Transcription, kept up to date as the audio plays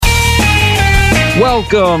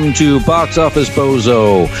Welcome to Box Office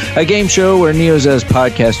Bozo, a game show where Neoz's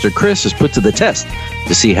podcaster Chris is put to the test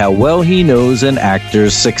to see how well he knows an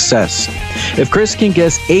actor's success. If Chris can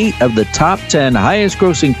guess 8 of the top 10 highest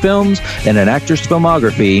grossing films in an actor's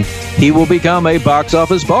filmography, he will become a box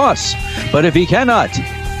office boss. But if he cannot,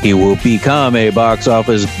 he will become a box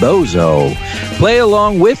office bozo. Play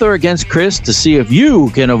along with or against Chris to see if you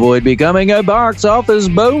can avoid becoming a box office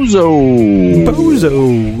bozo.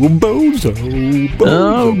 Bozo.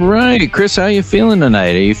 All right, Chris, how you feeling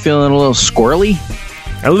tonight? Are you feeling a little squirrely?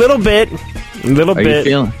 A little bit.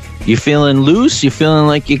 You feeling loose? You feeling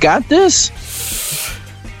like you got this?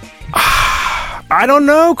 I don't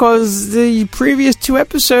know, because the previous 2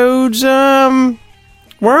 episodes weren't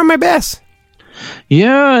my best.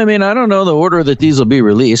 Yeah, I mean, I don't know the order that these will be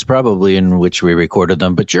released, probably in which we recorded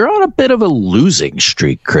them, but you're on a bit of a losing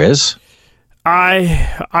streak, Chris.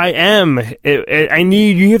 I am. I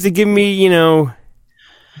need, you have to give me, you have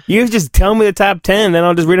to just tell me the top 10, then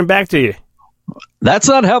I'll just read them back to you. That's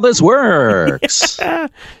not how this works.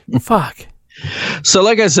 Fuck. So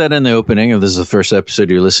like I said in the opening, if this is the first episode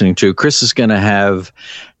you're listening to, Chris is going to have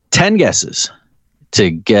 10 guesses to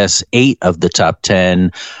guess 8 of the top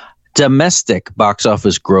 10 domestic box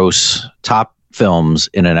office gross top films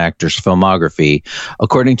in an actor's filmography,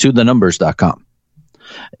 according to thenumbers.com.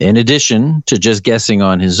 In addition to just guessing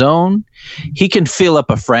on his own, he can feel up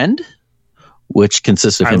a friend, which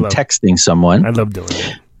consists of him texting someone. I love doing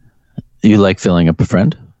it. You like filling up a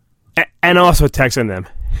friend? And also texting them.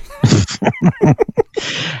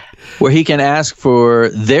 Where he can ask for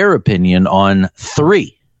their opinion on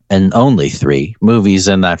 3 and only 3 movies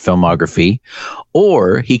in that filmography,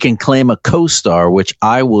 or he can claim a co-star, which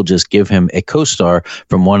I will just give him a co-star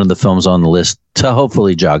from one of the films on the list to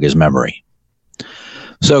hopefully jog his memory.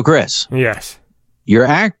 So, Chris. Yes. Your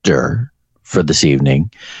actor for this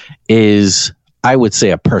evening is, I would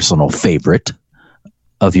say, a personal favorite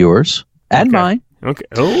of yours and mine. Okay.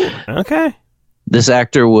 Oh, okay. This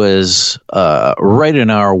actor was right in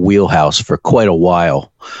our wheelhouse for quite a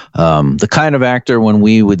while. The kind of actor when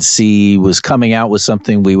we would see was coming out with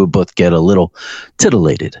something, we would both get a little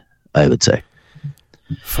titillated, I would say.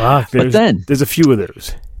 Fuck. But then there's a few of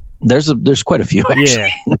those. There's quite a few,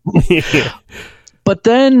 actually. Yeah. But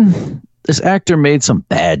then this actor made some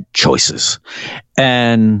bad choices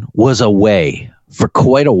and was away for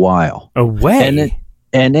quite a while. Away?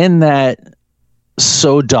 And in that,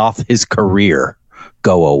 so doth his career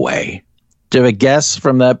go away. Do you have a guess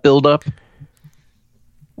from that build-up?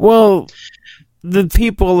 Well, the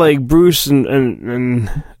people like Bruce and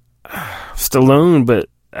Stallone, but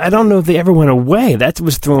I don't know if they ever went away. That's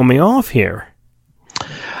what's throwing me off here.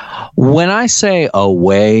 When I say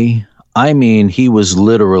away, I mean he was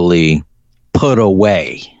literally put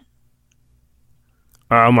away.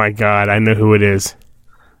 Oh my God, I know who it is.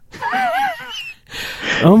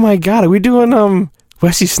 Oh my God, are we doing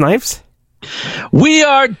Wesley Snipes? We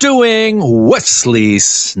are doing Wesley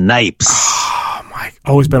Snipes. Oh my!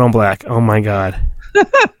 Always been on black. Oh my God.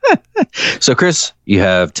 So, Chris, you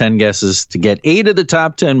have 10 guesses to get 8 of the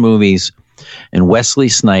top 10 movies in Wesley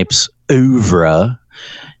Snipes' oeuvre.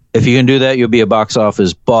 If you can do that, you'll be a box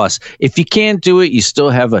office boss. If you can't do it, you still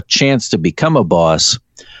have a chance to become a boss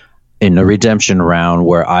in the redemption round,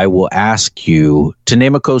 where I will ask you to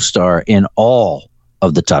name a co-star in all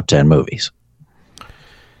of the top 10 movies.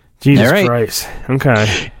 Jesus Christ.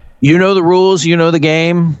 Okay. You know the rules. You know the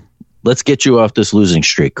game. Let's get you off this losing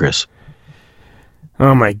streak, Chris.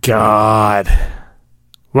 Oh, my God.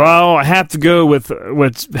 Well, I have to go with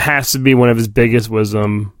what has to be one of his biggest was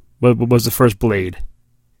what was the first Blade.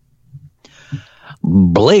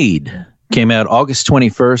 Blade came out August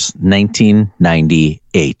 21st,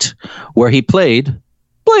 1998, where he played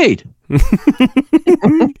Blade.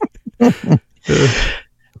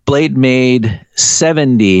 Blade made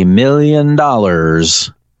 $70 million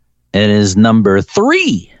and is number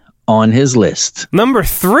 3 on his list. Number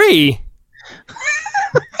 3?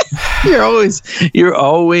 You're always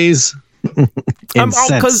incensed.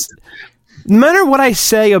 Because no matter what I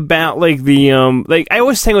say about like the I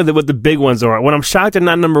always think what the big ones are. When I'm shocked they're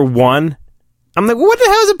not number 1, I'm like, what the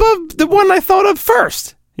hell is above the one I thought of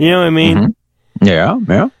first? You know what I mean? Mm-hmm.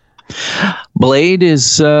 Yeah. Blade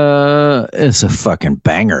is a fucking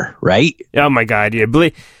banger, right? Oh my God, yeah.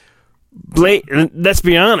 Blade. Let's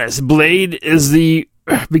be honest. Blade is the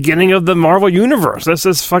beginning of the Marvel universe. Let's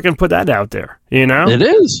just fucking put that out there. You know, it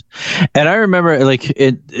is. And I remember, like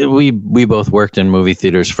we both worked in movie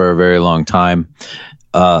theaters for a very long time.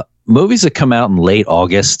 Movies that come out in late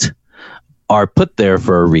August are put there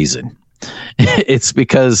for a reason. It's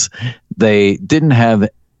because they didn't have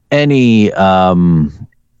any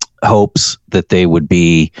hopes that they would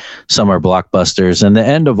be summer blockbusters, and the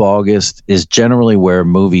end of August is generally where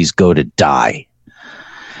movies go to die.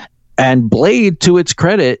 And Blade, to its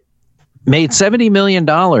credit, made $70 million in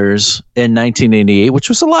 1988, which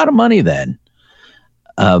was a lot of money then.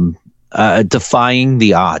 Defying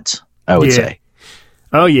the odds, I would say.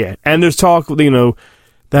 Oh, yeah. And there's talk,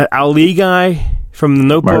 that Ali guy from The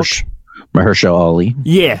Notebook. Mahershala Ali.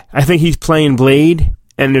 Yeah, I think he's playing Blade,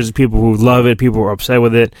 and there's people who love it, people who are upset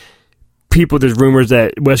with it. There's rumors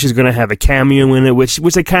that Wesley's going to have a cameo in it, which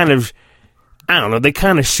they kind of, I don't know, they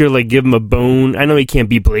kind of should, give him a bone. I know he can't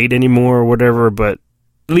be Blade anymore or whatever, but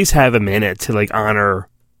at least have him in it to, honor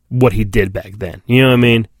what he did back then. You know what I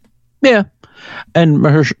mean? Yeah. And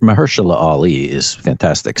Mahershala Ali is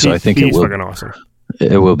fantastic, so I think he's fucking awesome.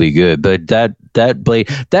 It will be good. But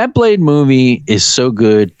that Blade movie is so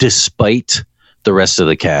good despite the rest of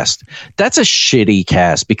the cast. That's a shitty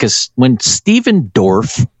cast because when Stephen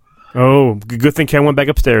Dorff. Oh, good thing Ken went back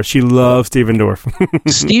upstairs. She loves Stephen Dorff.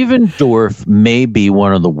 Stephen Dorff may be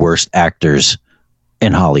one of the worst actors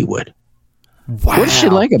in Hollywood. Wow. What does she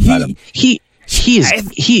like about him? He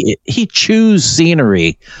chews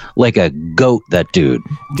scenery like a goat, that dude.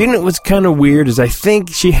 Do you know what's kind of weird is I think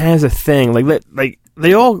she has a thing like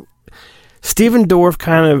they all Stephen Dorff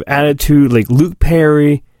kind of attitude, like Luke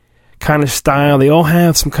Perry kind of style. They all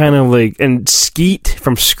have some kind of and Skeet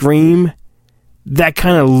from Scream, that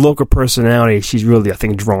kind of look or personality. She's really, I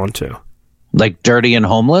think, drawn to. Like Dirty and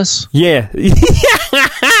Homeless. Yeah.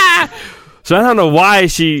 So I don't know why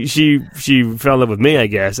she fell in love with me. I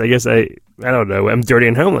guess I don't know. I'm dirty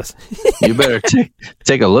and homeless. You better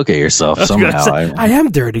take a look at yourself somehow. I am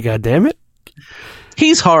dirty, goddammit.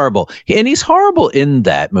 He's horrible, and he's horrible in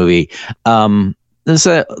that movie.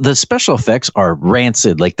 The special effects are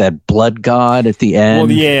rancid, like that blood god at the end.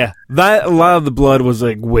 Well, yeah, a lot of the blood was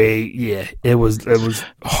it was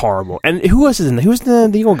horrible. And who else is in there? Who's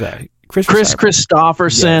the old guy? Chris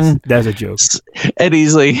Christopherson. Yes, that's a joke.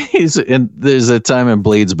 And there's a time in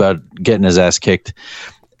Blade's about getting his ass kicked,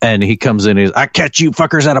 and he comes in. I catch you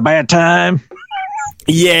fuckers at a bad time.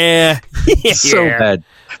 Yeah. So bad.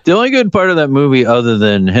 The only good part of that movie, other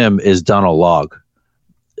than him, is Donald Logg,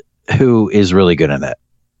 who is really good in that.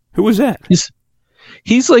 Who was that?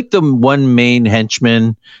 He's like the one main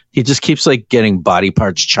henchman. He just keeps getting body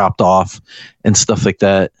parts chopped off and stuff like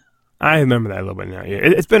that. I remember that a little bit now. Yeah,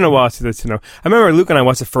 it's been a while since I remember Luke and I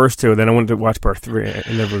watched the first two, then I wanted to watch part 3. I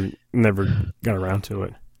never got around to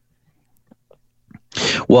it.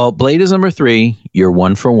 Well, Blade is number 3. You're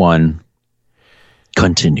 1 for 1.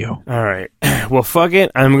 Continue. All right. Well, fuck it.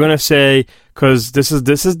 I'm gonna say, because this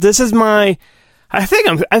is my.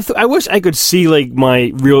 I wish I could see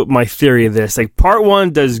my theory of this. Part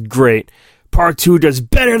 1 does great. Part 2 does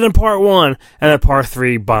better than Part 1, and then Part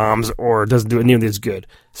 3 bombs or doesn't do it nearly as good.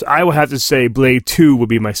 So I will have to say Blade 2 would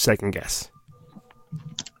be my second guess.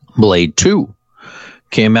 Blade 2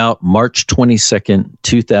 came out March 22nd,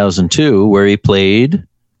 2002, where he played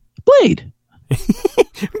Blade.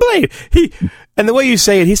 Blade. And the way you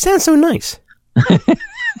say it, he sounds so nice.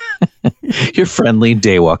 Your friendly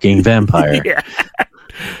daywalking vampire. Yeah.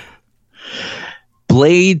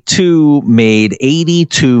 Blade 2 made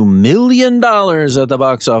 $82 million at the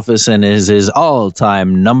box office and is his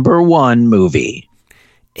all-time number 1 movie.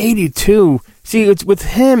 82. See, it's with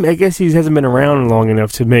him. I guess he hasn't been around long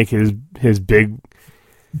enough to make his big.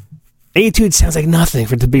 82 sounds like nothing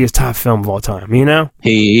for it to be his top film of all time. You know,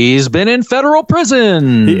 he's been in federal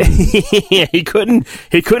prison. Yeah, he couldn't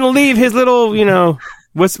leave his little,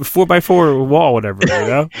 what's 4x4 wall,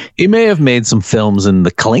 whatever. He may have made some films in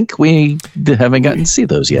the clink. We haven't gotten to see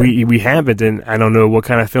those yet. We haven't, and I don't know what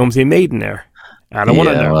kind of films he made in there. I don't want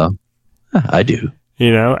to know. Well, I do.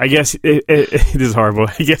 I guess it is horrible.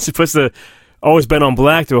 I guess it puts the always been on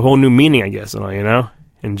black to a whole new meaning, I guess,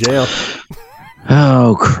 in jail.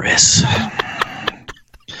 Oh, Chris.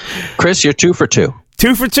 Chris, you're 2 for 2.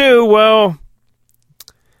 2 for 2. Well,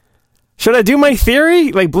 should I do my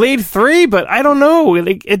theory? Blade 3? But I don't know.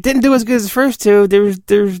 It didn't do as good as the first 2.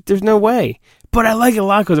 There's no way. But I like it a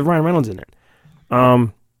lot because of Ryan Reynolds in it. All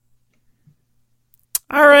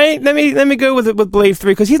right, let me go with Blade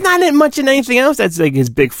 3 because he's not in much in anything else that's his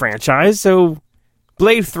big franchise. So,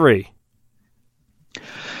 Blade 3.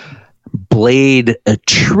 Blade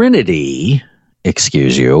Trinity,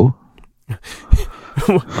 excuse you,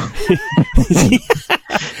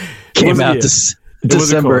 came out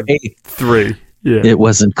December 8th. 3. Yeah. It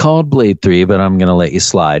wasn't called Blade 3, but I'm going to let you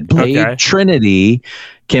slide. Blade Trinity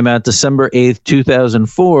came out December 8th,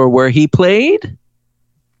 2004, where he played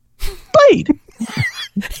Blade.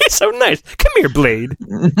 He's so nice. Come here, Blade.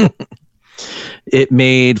 It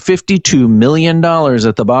made $52 million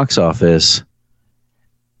at the box office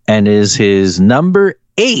and is his number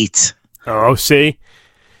 8. Oh, see?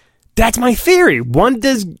 That's my theory. 1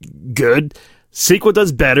 does good, sequel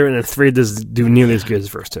does better, and then 3 does do nearly as good as the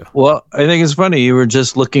first 2. Well, I think it's funny. You were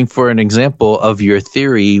just looking for an example of your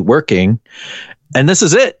theory working, and this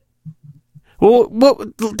is it. Well,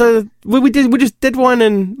 we just did one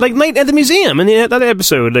in like Night at the Museum in the other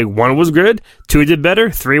episode. Like 1 was good, 2 did better,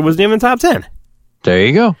 3 wasn't even top 10. There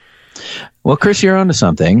you go. Well, Chris, you're onto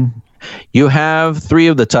something. You have 3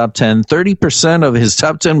 of the top 10. 30% of his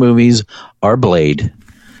top 10 movies are Blade.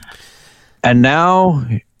 And now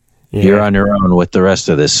you're on your own with the rest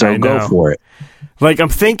of this, so go for it. Like, I'm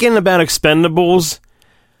thinking about Expendables,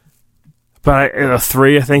 but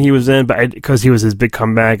 3 I think he was in, but because he was his big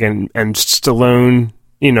comeback, and Stallone,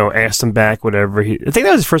 asked him back, whatever. I think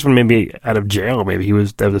that was his first one, maybe out of jail. Maybe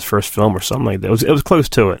that was his first film or something like that. It was close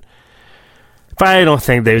to it. But I don't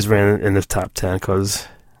think they was in the top 10 because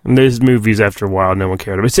there's movies after a while no one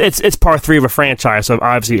cared about. It's part 3 of a franchise, so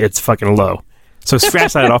obviously it's fucking low. So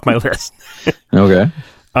scratch that off my list. Okay.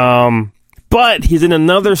 But he's in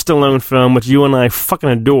another Stallone film, which you and I fucking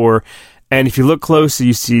adore. And if you look closely,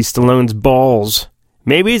 you see Stallone's balls.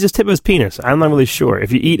 Maybe it's just tip of his penis. I'm not really sure.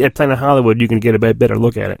 If you eat at Planet Hollywood, you can get a better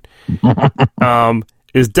look at it.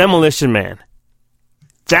 Is Demolition Man.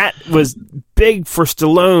 That was big for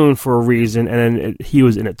Stallone for a reason, and then he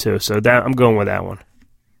was in it too. So I'm going with that one.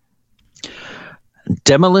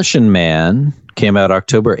 Demolition Man came out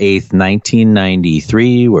October 8th,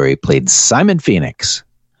 1993, where he played Simon Phoenix.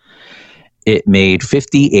 It made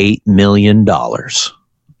 $58 million.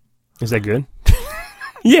 Is that good?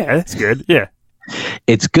 Yeah, that's good. Yeah.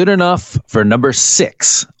 It's good enough for number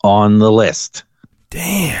 6 on the list.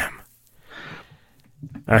 Damn.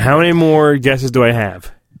 How many more guesses do I have?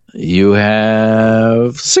 You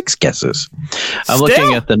have 6 guesses. I'm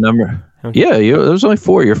looking at the number. Okay. Yeah, there's only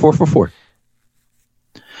 4. You're 4 for 4.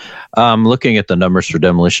 I'm looking at the numbers for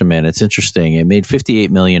Demolition Man. It's interesting. It made $58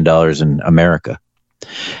 million in America.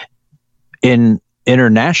 In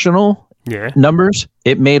international numbers,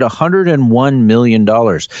 it made $101 million.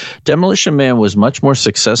 Demolition Man was much more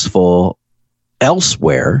successful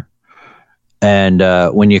elsewhere. And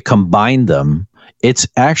when you combine them, it's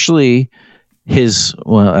actually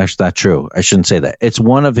actually not true. I shouldn't say that. It's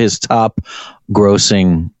one of his top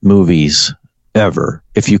grossing movies ever,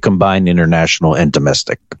 if you combine international and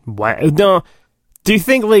domestic. Wow. No, do you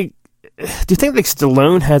think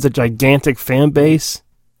Stallone has a gigantic fan base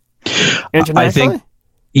internationally? I think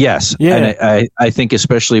yes. Yeah. And I think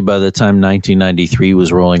especially by the time 1993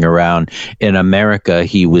 was rolling around in America,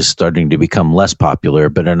 he was starting to become less popular,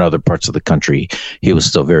 but in other parts of the country, he was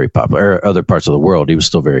still very popular. Or other parts of the world, he was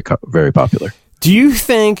still very, very popular. Do you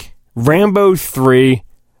think Rambo 3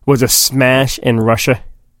 was a smash in Russia?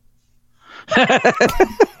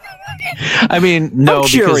 I mean, no,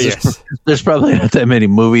 because there's probably not that many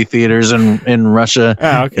movie theaters in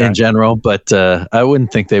Russia in general, but I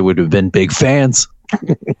wouldn't think they would have been big fans.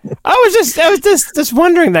 I was just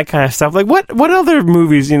wondering that kind of stuff. Like, what other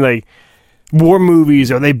movies, like war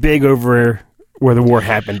movies, are they big over where the war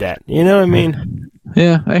happened at? You know what I mean?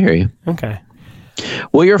 Yeah, I hear you. Okay.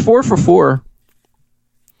 Well, you're 4 for 4.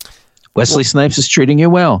 Wesley Snipes is treating you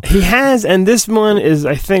well. He has, and this one is,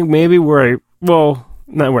 I think, maybe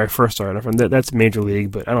not where I first started from. That's Major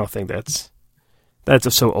League, but I don't think that's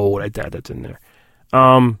so old. I doubt that's in there.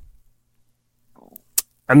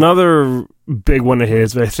 Another big one of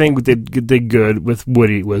his, but I think did good with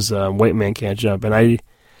Woody was White Man Can't Jump, and I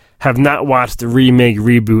have not watched the remake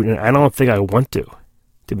reboot, and I don't think I want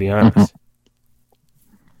to be honest.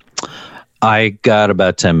 I got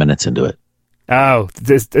about 10 minutes into it. Oh,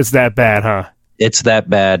 it's that bad, huh? It's that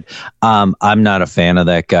bad. I'm not a fan of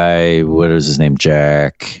that guy. What is his name?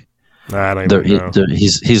 Jack. I don't even know.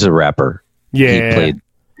 He's a rapper. Yeah.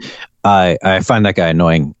 I find that guy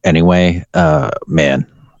annoying anyway. Man,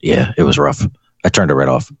 yeah, it was rough. I turned it right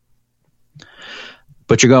off.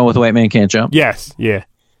 But you're going with White Man Can't Jump? Yes, yeah.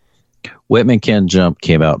 White Man Can't Jump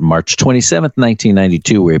came out March 27th,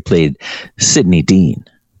 1992, where he played Sidney Dean.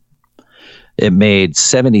 It made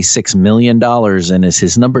 $76 million and is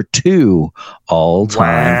his number 2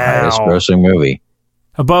 all-time highest grossing movie.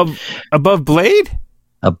 Above Blade?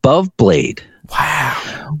 Above Blade.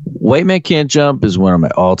 Wow. White Man Can't Jump is one of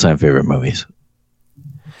my all-time favorite movies.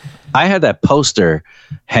 I had that poster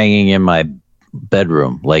hanging in my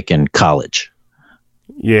bedroom, like in college.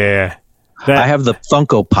 Yeah. I have the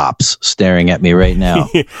Funko Pops staring at me right now.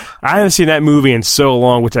 I haven't seen that movie in so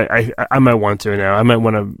long, which I might want to now. I might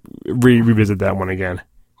want to revisit that one again.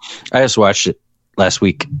 I just watched it last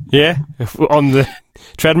week. Yeah, on the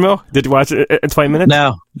treadmill. Did you watch it in 20 minutes?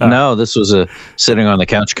 No. This was a sitting on the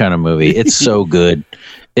couch kind of movie. It's so good.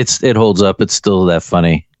 It holds up. It's still that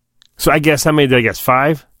funny. So I guess how many did I guess?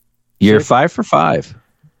 5? You're 5 for 5.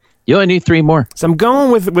 You only need 3 more. So I'm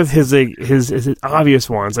going with his obvious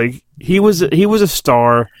ones. Like he was a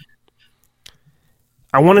star.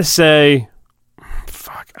 I want to say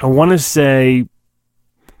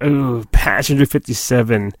Passenger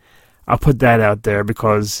 57. I'll put that out there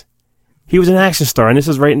because he was an action star, and this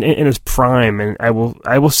is right in his prime. And I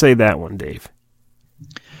will say that one, Dave.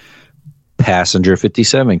 Passenger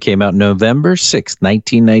 57 came out November 6th,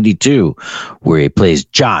 1992, where he plays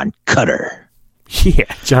John Cutter.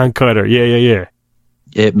 Yeah, John Cutter. Yeah.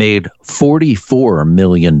 It made $44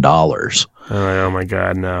 million. Oh my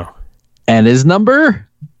God, no. And his number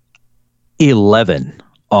 11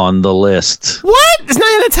 on the list. What? It's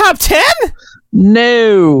not in the top 10?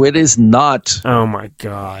 No, it is not. Oh my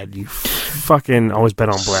God, you fucking always bet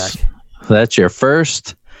on black. That's your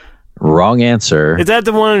first wrong answer. Is that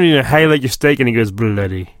the one you highlight your steak and he goes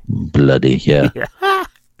bloody? Bloody, yeah.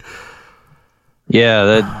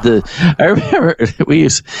 Yeah, I remember we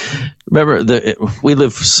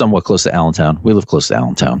live somewhat close to Allentown. We live close to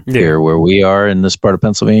Allentown here where we are in this part of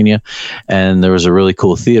Pennsylvania. And there was a really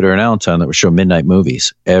cool theater in Allentown that would show midnight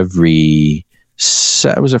movies every,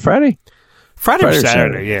 was it Friday? Friday or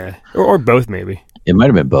Saturday, yeah. Or both maybe. It might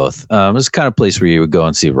have been both. It was the kind of place where you would go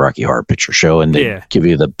and see a Rocky Horror Picture Show and they'd give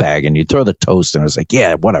you the bag and you'd throw the toast and I was like,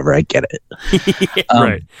 yeah, whatever, I get it.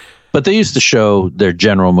 Right. But they used to show their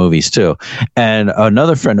general movies too. And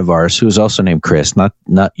another friend of ours, who's also named Chris, not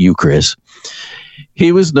you, Chris,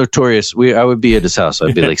 he was notorious. I would be at his house.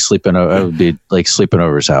 I'd be like sleeping. I would be like sleeping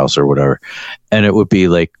over his house or whatever, and it would be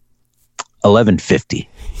like 11:50.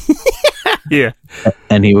 Yeah,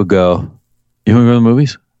 and he would go, "You want to go to the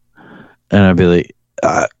movies?" And I'd be like,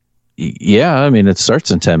 "Yeah. I mean, it starts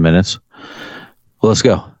in 10 minutes. Well, let's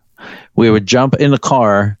go." We would jump in the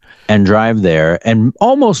car and drive there and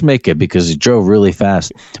almost make it because he drove really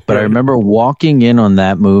fast. But I remember walking in on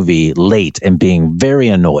that movie late and being very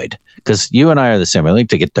annoyed because you and I are the same. I like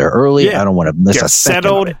to get there early. Yeah. I don't want to miss a second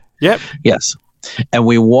settled. Of it. Yep. Yes. And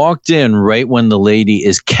we walked in right when the lady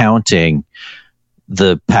is counting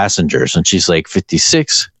the passengers and she's like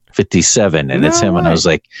 56, 57 and it's him. And I was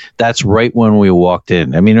like, that's right when we walked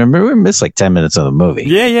in. I mean, I remember we missed like 10 minutes of the movie.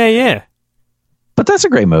 Yeah. But that's a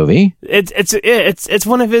great movie. It's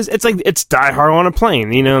one of his. It's like it's Die Hard on a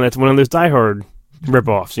plane. You know, that's one of those Die Hard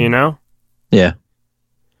ripoffs. You know. Yeah.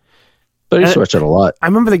 But I used to watch it a lot. I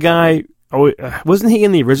remember the guy. Oh, wasn't he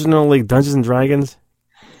in the original like Dungeons and Dragons?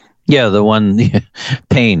 Yeah, the one.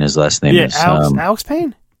 Payne, his last name is Alex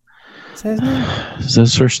Payne. Is that his name? Is that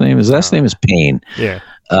his first name? His last name is Payne. Yeah.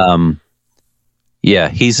 Yeah,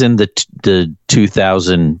 he's in the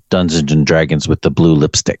 2000 Dungeons and Dragons with the blue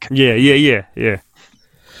lipstick. Yeah.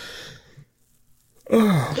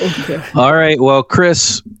 Oh, okay. All right. Well,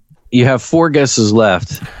 Chris, you have 4 guesses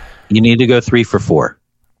left. You need to go 3 for 4.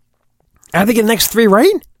 I have to get the next 3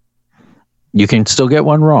 right? You can still get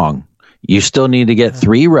 1 wrong. You still need to get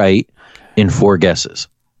 3 right in 4 guesses.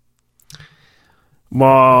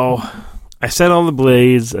 Well, I said all the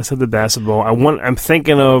Blades. I said the basketball. I'm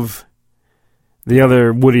thinking of the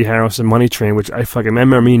other Woody Harrelson Money Train, which I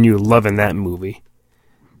remember me and you loving that movie.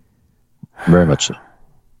 Very much so.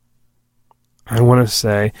 I want to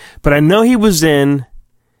say. But I know he wasn't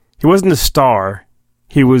the star.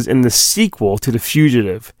 He was in the sequel to The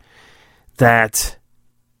Fugitive that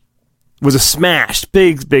was a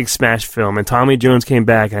big smash film. And Tommy Jones came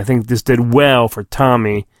back, and I think this did well for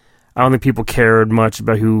Tommy. I don't think people cared much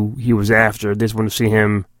about who he was after. They just wanted to see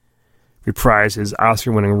him reprise his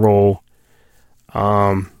Oscar-winning role.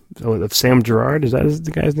 Of Sam Gerard, is that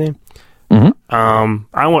the guy's name? Mm-hmm.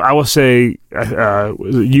 I will say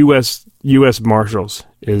U.S. Marshals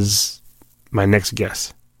is my next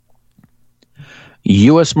guess.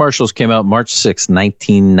 U.S. Marshals came out March 6,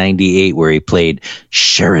 1998, where he played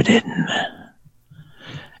Sheridan.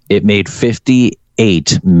 It made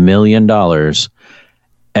 $58 million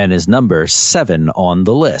and is number 7 on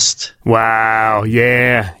the list. Wow.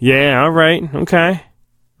 Yeah. All right. Okay.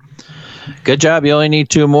 Good job. You only need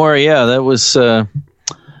 2 more. Yeah, that was...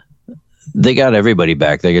 they got everybody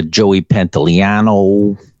back. They got Joey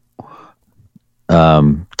Pantoliano.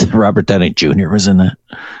 Robert Downey Jr. was in that.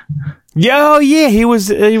 Yeah, he was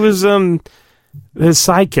his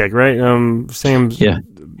sidekick, right? Sam's. Yeah.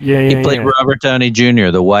 He played Robert Downey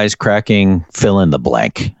Jr., the wisecracking fill in the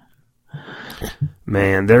blank.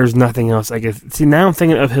 Man, there's nothing else I guess. See, now I'm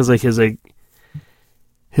thinking of his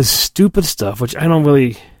stupid stuff, which I don't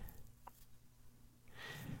really.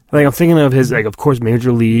 Like, I'm thinking of his, like, of course,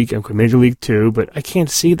 Major League, Major League 2, but I can't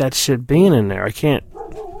see that shit being in there. I can't.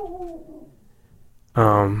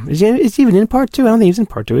 Is he even in part 2? I don't think he's in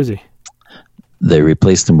part 2, is he? They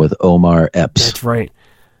replaced him with Omar Epps. That's right.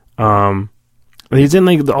 He's in,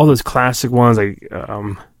 like, all those classic ones, like,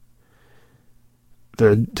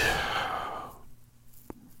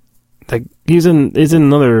 he's in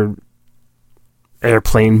another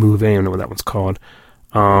airplane movie. I don't know what that one's called.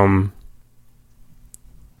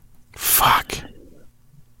 Fuck.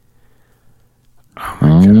 Oh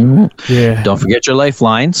my God. Yeah. Don't forget your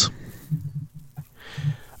lifelines.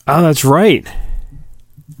 Oh, that's right.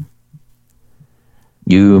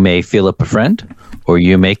 You may feel up a friend, or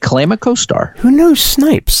you may claim a co-star. Who knows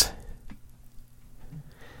Snipes?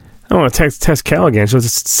 I don't want to test Cal again, so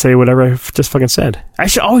just say whatever I just fucking said. I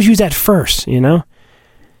should always use that first, you know?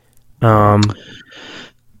 I'm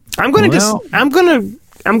going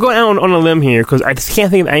out on a limb here because I just can't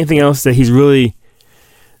think of anything else that he's really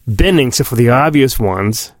been in except for the obvious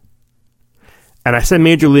ones. And I said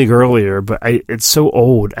Major League earlier, but it's so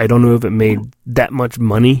old. I don't know if it made that much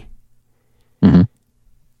money. Mm-hmm.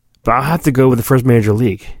 But I'll have to go with the first Major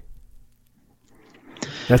League.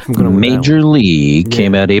 That's what I'm going to Major League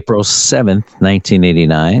came out April 7th,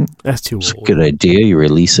 1989. That's too old. It's a good idea. You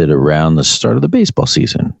release it around the start of the baseball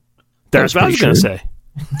season. That's what I was going to say.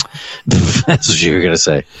 That's what you were going to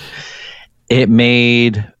say. It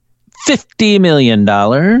made $50 million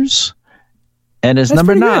and is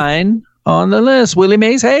number 9 on the list. Willie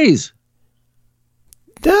Mays Hayes.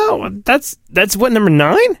 No, that's what, number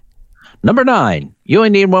 9? Number 9. You only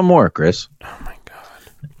need one more, Chris. Oh my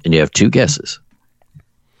God. And you have 2 guesses.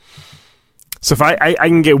 So if I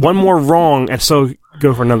can get one more wrong and still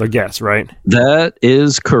go for another guess, right? That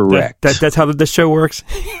is correct. That's how the show works.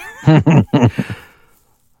 The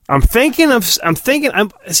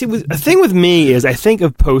thing with me is I think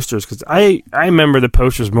of posters because I remember the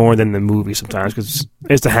posters more than the movie sometimes because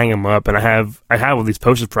I used to hang them up and I have all these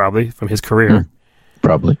posters probably from his career.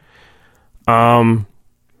 Probably.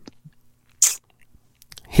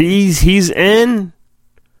 He's in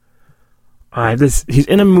he's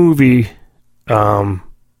in a movie. I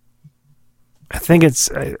think it's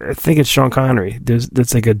Sean Connery.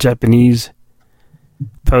 There's like a Japanese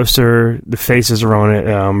poster. The faces are on it.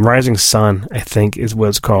 Rising Sun, I think, is what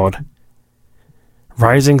it's called.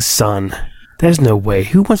 Rising Sun. There's no way.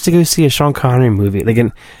 Who wants to go see a Sean Connery movie? Like,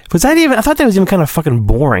 was that even? I thought that was even kind of fucking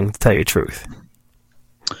boring, to tell you the truth.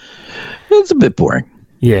 It's a bit boring.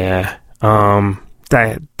 Yeah.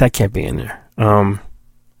 That can't be in there.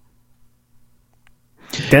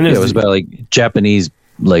 Then it was about like Japanese,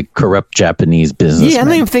 like corrupt Japanese business. Yeah, I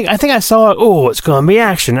don't even think. I think I saw. Oh, it's gonna be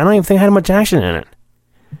action. I don't even think it had much action in it.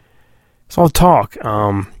 It's all talk.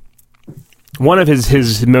 One of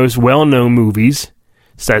his most well-known movies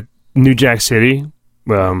is that New Jack City,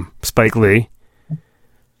 Spike Lee.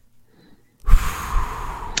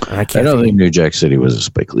 I don't think New Jack City was a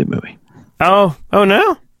Spike Lee movie. Oh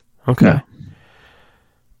no. Okay.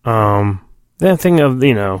 No. That thing of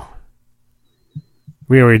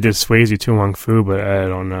we already did Swayze Tu Wong Fu, but I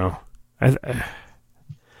don't know.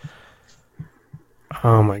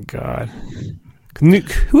 Oh my God.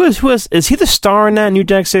 Who is he the star in that New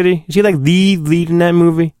Jack City? Is he like the lead in that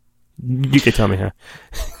movie? You can tell me, huh?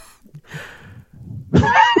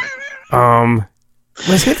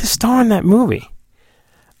 Was he the star in that movie?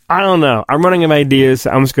 I don't know. I'm running out of ideas.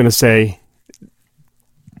 I'm just gonna say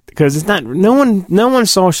because it's not. No one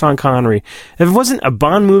saw Sean Connery. If it wasn't a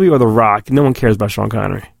Bond movie or The Rock, no one cares about Sean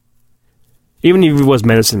Connery. Even if he was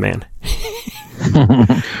Medicine Man.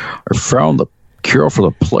 I found the cure for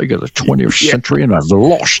the plague of the 20th century, and I've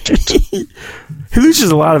lost it. He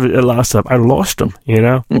loses a lot of stuff. I lost them,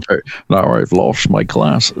 Now I've lost my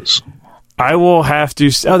glasses. I will have to.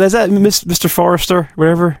 Oh, is that Mr. Forrester?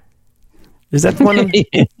 Whatever. Is that the one?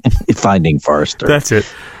 Finding Forrester. That's it.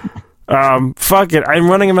 Fuck it. I'm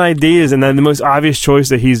running out of ideas, and then the most obvious choice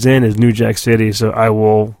that he's in is New Jack City. So I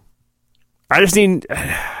will. I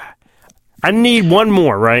need one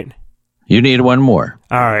more, right? You need one more.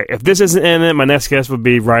 All right. If this isn't in it, my next guess would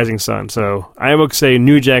be Rising Sun. So I will say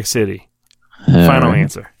New Jack City. Final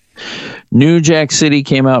answer. New Jack City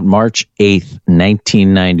came out March 8th,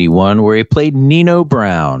 1991, where he played Nino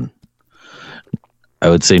Brown. I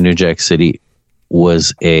would say New Jack City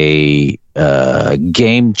was a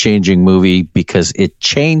game-changing movie because it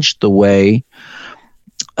changed the way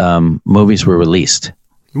movies were released.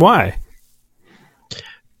 Why?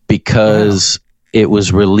 Because it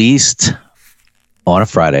was released on a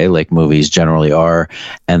Friday, like movies generally are,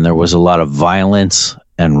 and there was a lot of violence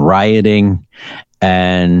and rioting,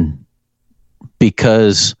 and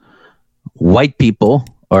because white people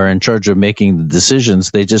are in charge of making the decisions.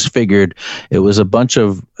 They just figured it was a bunch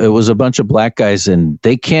of black guys, and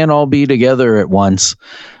they can't all be together at once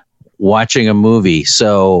watching a movie.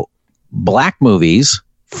 So black movies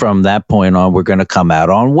from that point on were going to come out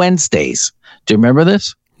on Wednesdays. Do you remember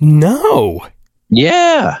this? No.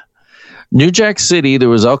 Yeah. New Jack City, there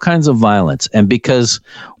was all kinds of violence. And because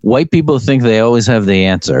white people think they always have the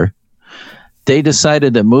answer, they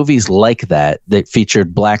decided that movies like that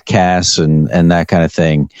featured black casts and that kind of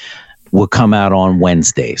thing would come out on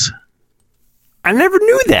Wednesdays. I never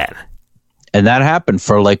knew that. And that happened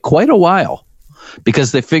for like quite a while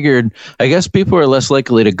because they figured, I guess people are less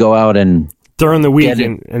likely to go out and during the week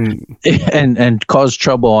and cause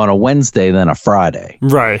trouble on a Wednesday than a Friday.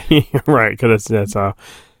 Right. Right. Because that's how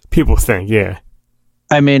people think. Yeah.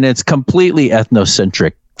 I mean, it's completely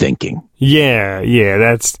ethnocentric thinking. Yeah.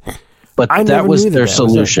 But that was their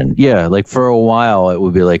solution. Yeah. Like for a while, it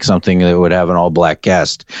would be like something that would have an all black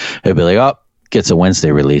cast. It'd be like, oh, gets a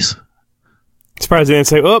Wednesday release. Surprised they didn't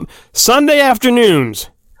say, oh, Sunday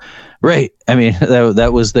afternoons. Right. I mean,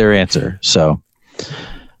 that was their answer. So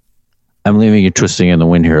I'm leaving you twisting in the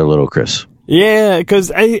wind here a little, Chris. Yeah,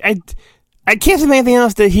 because I can't think of anything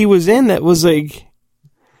else that he was in that was like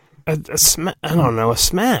a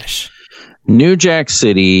smash. New Jack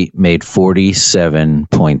City made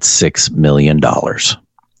 $47.6 million.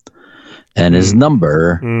 And his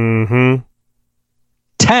number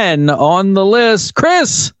 10 on the list.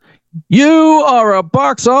 Chris, you are a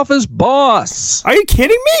box office boss. Are you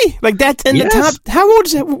kidding me? Like that's in the top. How old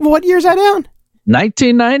is it? What year is that out?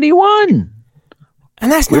 1991.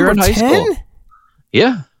 And that's we were in number 10?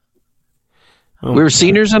 Yeah. Oh, we were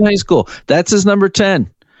seniors in high school. That's his number 10.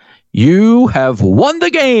 You have won the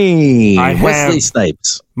game. Wesley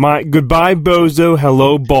Snipes. My goodbye, Bozo.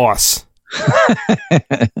 Hello, boss.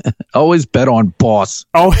 Always bet on boss.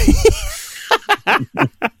 Oh,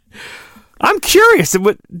 I'm curious.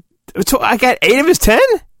 So I got 8 of his 10?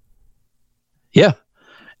 Yeah.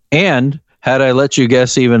 And had I let you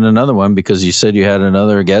guess even another one, because you said you had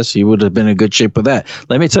another guess, you would have been in good shape with that.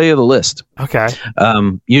 Let me tell you the list. Okay.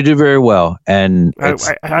 You do very well. And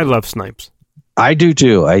I love Snipes. I do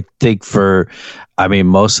too. I think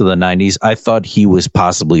most of the 90s, I thought he was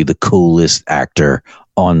possibly the coolest actor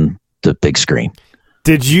on the big screen.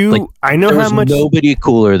 Did you? I know how much. Nobody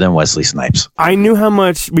cooler than Wesley Snipes. I knew how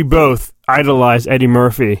much we both idolized Eddie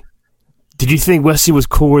Murphy. Did you think Wesley was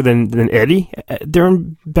cooler than Eddie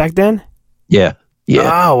back then? Yeah.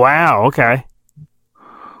 Oh wow. Okay.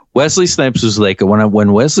 Wesley Snipes was like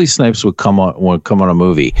when Wesley Snipes would come on a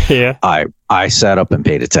movie. Yeah. I sat up and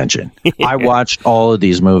paid attention. I watched all of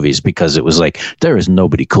these movies because it was like there is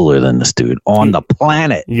nobody cooler than this dude on the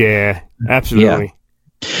planet. Yeah, absolutely.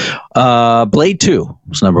 Yeah. Blade 2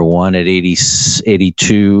 was number 1 at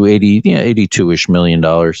 82-ish million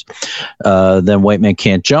dollars. Then White Man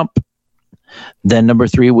Can't Jump. Then number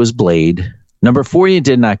 3 was Blade. Number 4 you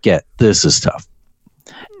did not get. This is tough.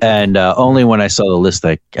 And only when I saw the list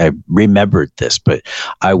I remembered this, but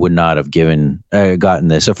I would not have gotten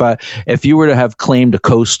this. If you were to have claimed a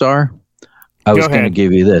co-star, I was going to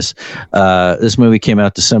give you this. This movie came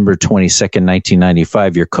out December 22nd,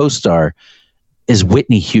 1995. Your co-star is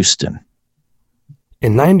Whitney Houston.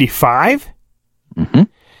 In 95? Mm-hmm.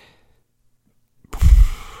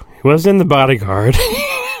 He was in The Bodyguard.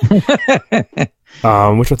 Which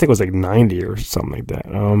I think was like 90 or something like that.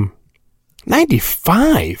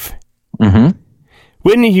 95. Mm-hmm.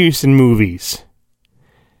 Whitney Houston movies.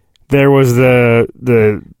 There was the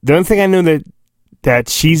only thing I know that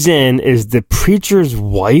she's in is The Preacher's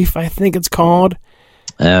Wife, I think it's called.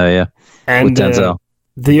 Oh yeah. And with Denzel.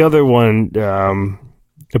 The other one,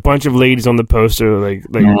 a bunch of ladies on the poster like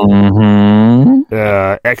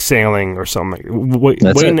exhaling or something.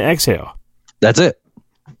 Waiting to exhale. That's it.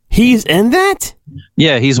 He's in that?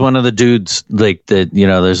 Yeah, he's one of the dudes like that.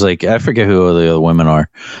 There's like I forget who the other women are,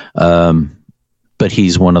 but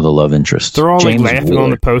he's one of the love interests. They're all James like laughing Wheeler on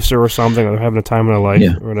the poster or something, or having a time of their life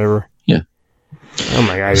or whatever. Yeah. Oh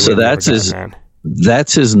my god! So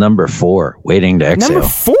that's his number 4, Waiting to Exhale. Number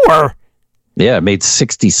 4. Yeah, it made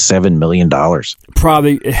 $67 million.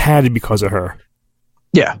 Probably it had to be because of her.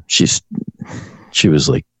 Yeah, she was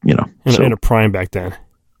like in a prime back then.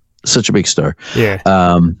 Such a big star. Yeah.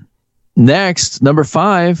 Next, number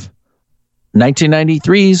 5,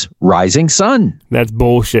 1993's Rising Sun. That's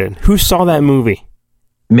bullshit. Who saw that movie?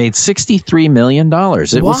 Made $63 million.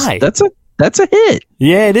 Why? That's a hit.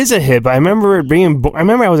 Yeah, it is a hit. But I remember it being. I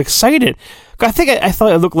remember I was excited. I think I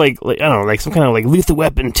thought it looked like I don't know, like some kind of like Lethal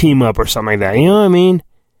Weapon team up or something like that. You know what I mean?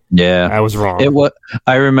 Yeah, I was wrong.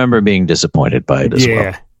 I remember being disappointed by it as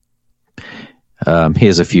well. He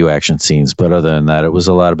has a few action scenes, but other than that, it was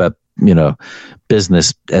a lot about,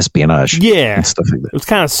 business espionage. Yeah. And stuff like that. It was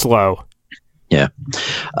kind of slow. Yeah.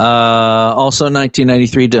 Also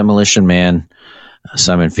 1993 Demolition Man.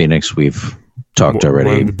 Simon Phoenix, we've talked already.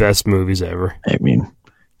 One of the best movies ever. I mean,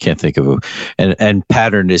 can't think of and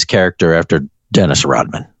patterned his character after Dennis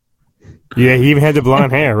Rodman. Yeah, he even had the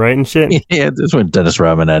blonde hair, right, and shit? Yeah, this one Dennis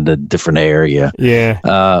Rodman had a different hair, yeah.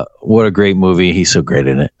 Yeah. What a great movie. He's so great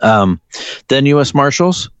in it. Then U.S.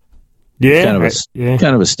 Marshals. Yeah. Kind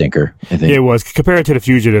of a stinker, I think. Yeah, it was. Compared to The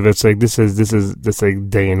Fugitive, it's like this is like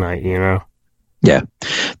day and night, Yeah.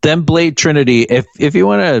 Then Blade Trinity. If you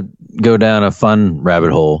want to go down a fun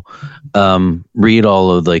rabbit hole, read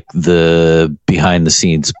all of like the behind the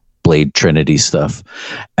scenes Blade Trinity stuff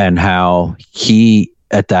and how he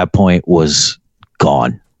at that point was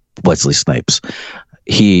gone. Wesley Snipes.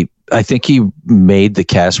 I think he made the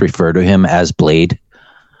cast refer to him as Blade.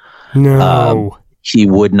 No. He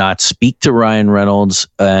would not speak to Ryan Reynolds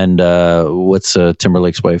and what's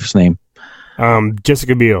Timberlake's wife's name?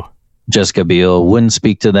 Jessica Biel. Jessica Biel wouldn't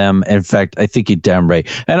speak to them. In fact, I think he damn right.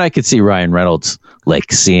 And I could see Ryan Reynolds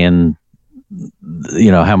like seeing,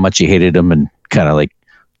 how much he hated him and kind of like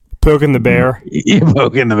poking the bear.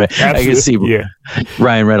 Poking the bear. Absolutely. I can see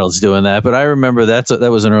Ryan Reynolds doing that. But I remember that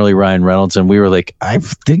was an early Ryan Reynolds, and we were like, I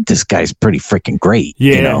think this guy's pretty freaking great.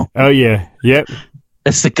 Yeah. Oh yeah. Yep.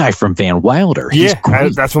 That's the guy from Van Wilder. He's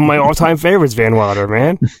great. That's one of my all-time favorites, Van Wilder,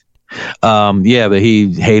 man. Yeah, but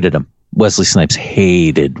he hated him. Wesley Snipes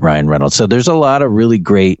hated Ryan Reynolds. So there's a lot of really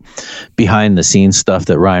great behind the scenes stuff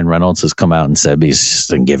that Ryan Reynolds has come out and said, but he just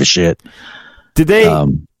didn't give a shit. Did they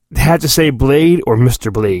have to say Blade or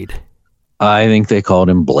Mr. Blade? I think they called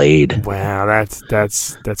him Blade. Wow,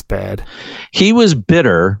 that's bad. He was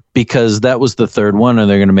bitter because that was the third one and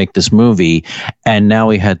they're going to make this movie. And now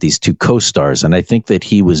he had these two co-stars. And I think that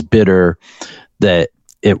he was bitter that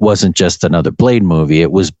it wasn't just another Blade movie.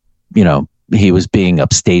 It was, he was being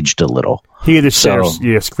upstaged a little. He had to share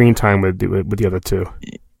screen time with the other two.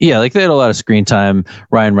 Yeah, like they had a lot of screen time.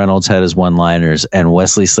 Ryan Reynolds had his one-liners, and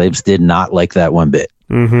Wesley Snipes did not like that one bit.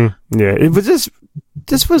 Mm-hmm. Yeah, it was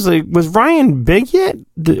this was like, was Ryan big yet?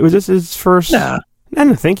 Was this his first? Nah. I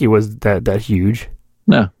didn't think he was that huge.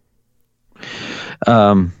 No.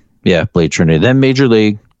 Yeah, Blade Trinity. Then Major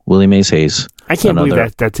League, Willie Mays Hayes. I can't believe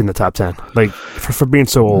that's in the top 10. Like for being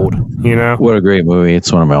so old, What a great movie!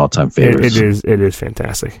 It's one of my all-time favorites. It is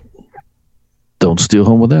fantastic. Don't steal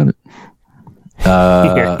home without it.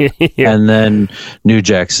 And then New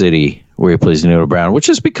Jack City, where he plays Nino Brown, which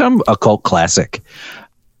has become a cult classic.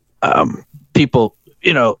 People,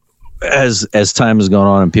 as time has gone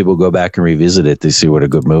on and people go back and revisit it, they see what a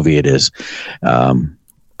good movie it is.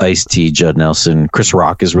 Ice-T, Judd Nelson, Chris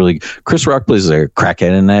Rock plays a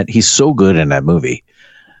crackhead in that. He's so good in that movie.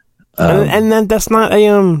 And then that's not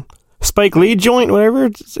a Spike Lee joint, whatever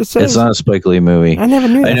it says. It's not a Spike Lee movie. I never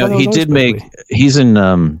knew that. I know he did he's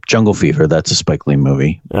in Jungle Fever. That's a Spike Lee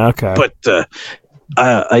movie. Okay. But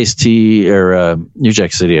Ice-T or New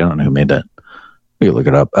Jack City, I don't know who made that. We can look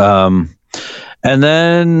it up. And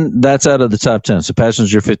then that's out of the top 10. So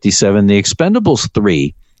Passenger 57. The Expendables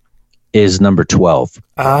 3 is number 12.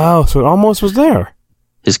 Oh, so it almost was there.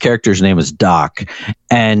 His character's name is Doc.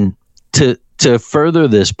 And to further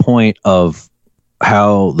this point of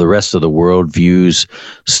how the rest of the world views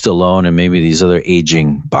Stallone and maybe these other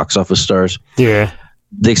aging box office stars. Yeah.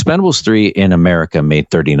 The Expendables 3 in America made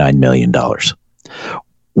 $39 million.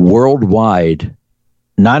 Worldwide,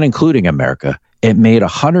 not including America, it made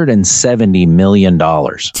 $170 million.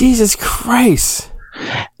 Jesus Christ.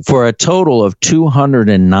 For a total of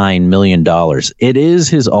 $209 million. It is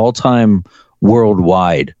his all-time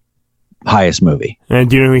worldwide highest movie. And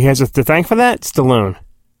do you know who he has to thank for that? Stallone.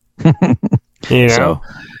 So,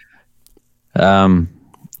 wow.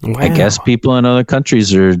 I guess people in other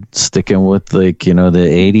countries are sticking with the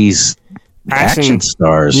 80s action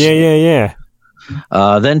stars. Yeah.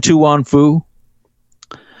 Then Tu Wan Fu.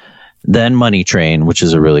 Then Money Train, which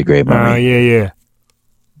is a really great movie. Yeah.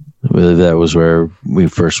 I believe that was where we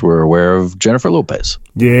first were aware of Jennifer Lopez.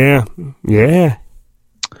 Yeah.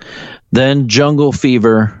 Then Jungle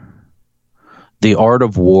Fever, The Art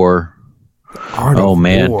of War.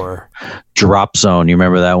 War. Drop Zone. You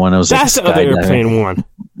remember that one? It was that's the other airplane one.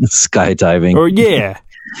 Skydiving. Oh yeah.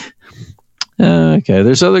 Okay.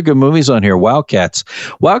 There's other good movies on here. Wildcats.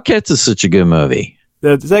 Wildcats is such a good movie.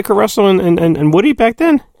 Is that Kurt Russell and Woody back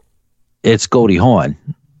then? It's Goldie Hawn.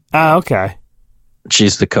 Ah, okay.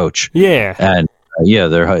 She's the coach. Yeah. And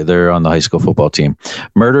they're on the high school football team.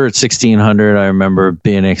 Murder at 1600. I remember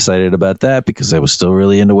being excited about that because I was still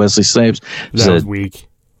really into Wesley Snipes. That was weak.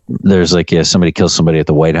 there's like, somebody kills somebody at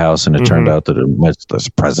the White House, and it turned out that it was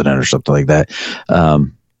the president or something like that.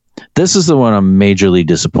 This is the one I'm majorly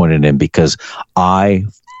disappointed in because I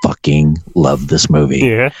fucking love this movie.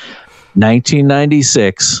 Yeah.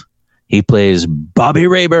 1996. He plays Bobby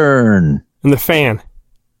Rayburn. And The Fan.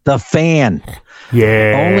 The Fan.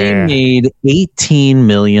 Yeah. Only made $18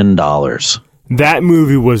 million. That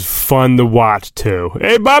movie was fun to watch, too.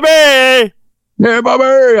 Hey, Bobby! Hey,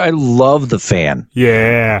 Bobby! I love The Fan.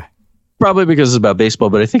 Yeah. Probably because it's about baseball,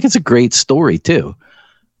 but I think it's a great story, too.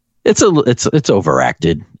 It's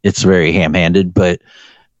overacted. It's very ham-handed, but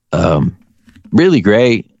really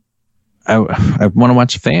great. I want to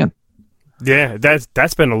watch The Fan. Yeah,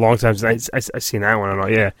 that's been a long time since I've seen that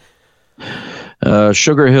one. Yeah.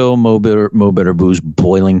 Sugar Hill, Mo Better Booze,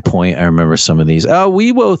 Boiling Point. I remember some of these.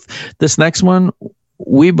 This next one,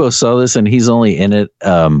 we both saw this, and he's only in it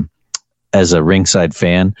as a ringside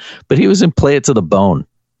fan, but he was in Play It to the Bone.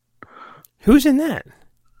 Who's in that?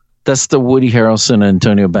 That's the Woody Harrelson and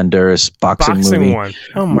Antonio Banderas boxing movie. One.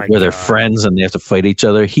 Oh my god. Where they're friends and they have to fight each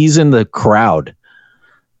other. He's in the crowd.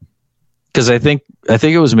 Because I think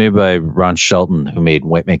it was made by Ron Shelton, who made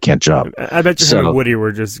White Man Can't Jump. I bet him and Woody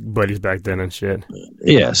were just buddies back then and shit.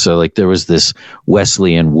 Yeah, so like there was this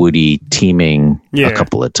Wesley and Woody teaming a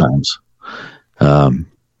couple of times.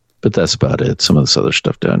 But that's about it. Some of this other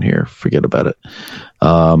stuff down here, forget about it.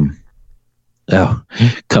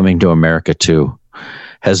 Coming to America 2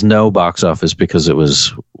 has no box office because it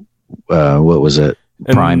was, what was it?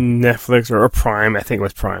 Prime? Netflix or Prime. I think it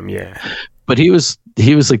was Prime, yeah. But he was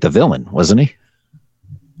like the villain, wasn't he?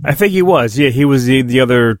 I think he was. Yeah, he was the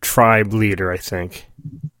other tribe leader, I think.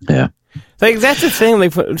 Yeah. Like that's the thing.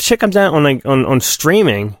 Like shit comes out on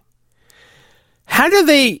streaming. How do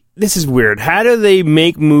they? This is weird. How do they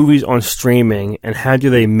make movies on streaming, and how do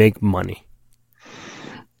they make money?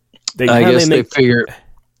 I guess they figure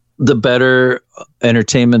the better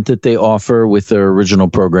entertainment that they offer with their original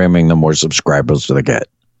programming, the more subscribers they get.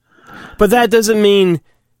 But that doesn't mean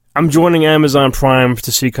I'm joining Amazon Prime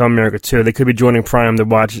to see Come America 2. They could be joining Prime to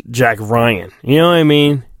watch Jack Ryan. You know what I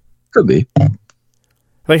mean? Could be.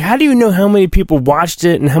 Like, how do you know how many people watched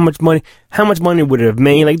it and how much money would it have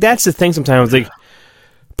made? Like, that's the thing sometimes. Like,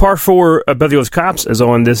 Part 4 of Beverly Hills Cops is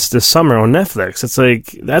on this summer on Netflix. It's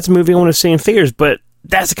like, that's a movie I want to see in theaters, but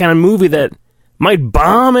that's the kind of movie that might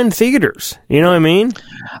bomb in theaters. You know what I mean?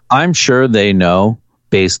 I'm sure they know,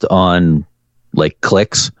 based on like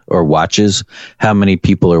clicks or watches, how many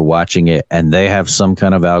people are watching it, and they have some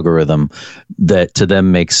kind of algorithm that to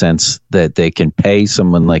them makes sense that they can pay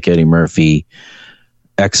someone like Eddie Murphy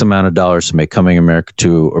X amount of dollars to make Coming America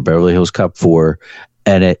 2 or Beverly Hills Cop 4,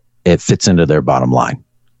 and it fits into their bottom line.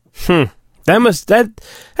 That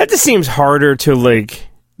just seems harder to like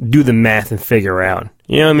do the math and figure out.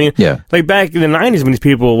 You know what I mean? Yeah. Like back in the 90s when these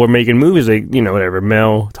people were making movies, like, you know, whatever,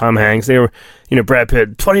 Mel, Tom Hanks, they were, you know, Brad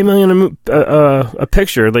Pitt, $20 million a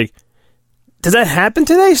picture. Like, does that happen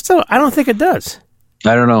today still? I don't think it does.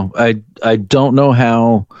 I don't know. I don't know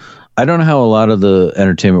how a lot of the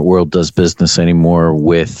entertainment world does business anymore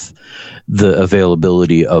with the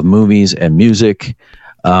availability of movies and music.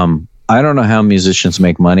 I don't know how musicians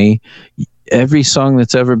make money. Every song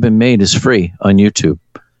that's ever been made is free on YouTube,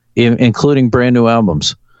 including brand new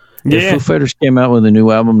albums. Yeah. If Foo Fighters came out with a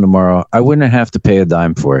new album tomorrow, I wouldn't have to pay a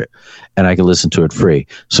dime for it, and I could listen to it free.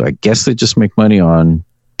 So I guess they just make money on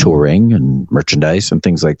touring and merchandise and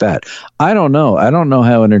things like that. I don't know. I don't know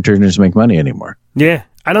how entertainers make money anymore. Yeah,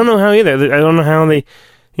 I don't know how either. I don't know how they,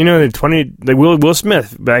 you know, like Will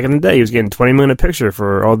Smith back in the day, he was getting $20 million a picture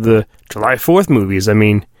for all the July 4th movies. I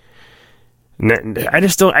mean, I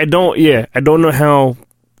don't know how.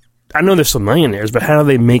 I know there's some millionaires, but how are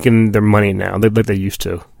they making their money now like they used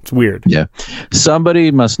to? It's weird. Yeah.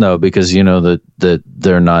 Somebody must know, because you know that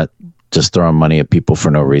they're not just throwing money at people for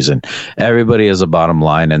no reason. Everybody has a bottom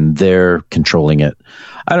line and they're controlling it.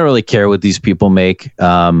 I don't really care what these people make,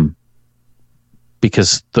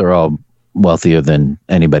 because they're all wealthier than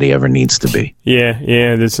anybody ever needs to be. Yeah.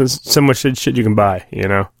 There's so much shit you can buy, you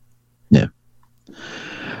know? Yeah.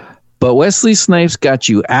 But Wesley Snipes got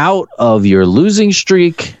you out of your losing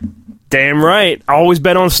streak. Damn right. Always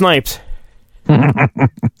bet on Snipes.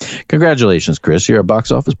 Congratulations, Chris. You're a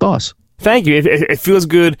box office boss. Thank you. It feels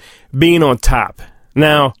good being on top.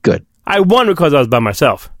 Now, good. I won because I was by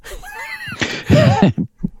myself.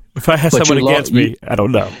 If I had someone against me, I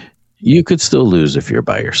don't know. You could still lose if you're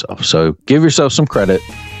by yourself. So give yourself some credit.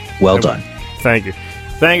 Well done. Thank you.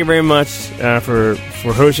 Thank you very much for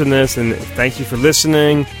hosting this, and thank you for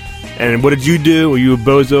listening. And what did you do? Were you a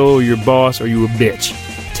bozo, or your boss, or you a bitch?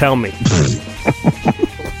 Tell me.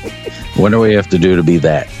 What do we have to do to be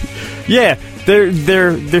that? Yeah,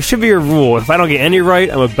 there should be a rule. If I don't get any right,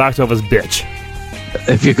 I'm a box office bitch.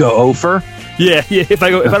 If you go over? Yeah. If I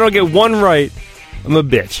don't get one right, I'm a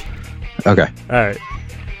bitch. Okay. All right.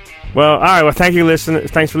 Well, thank you,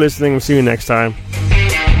 thanks for listening. We'll see you next time.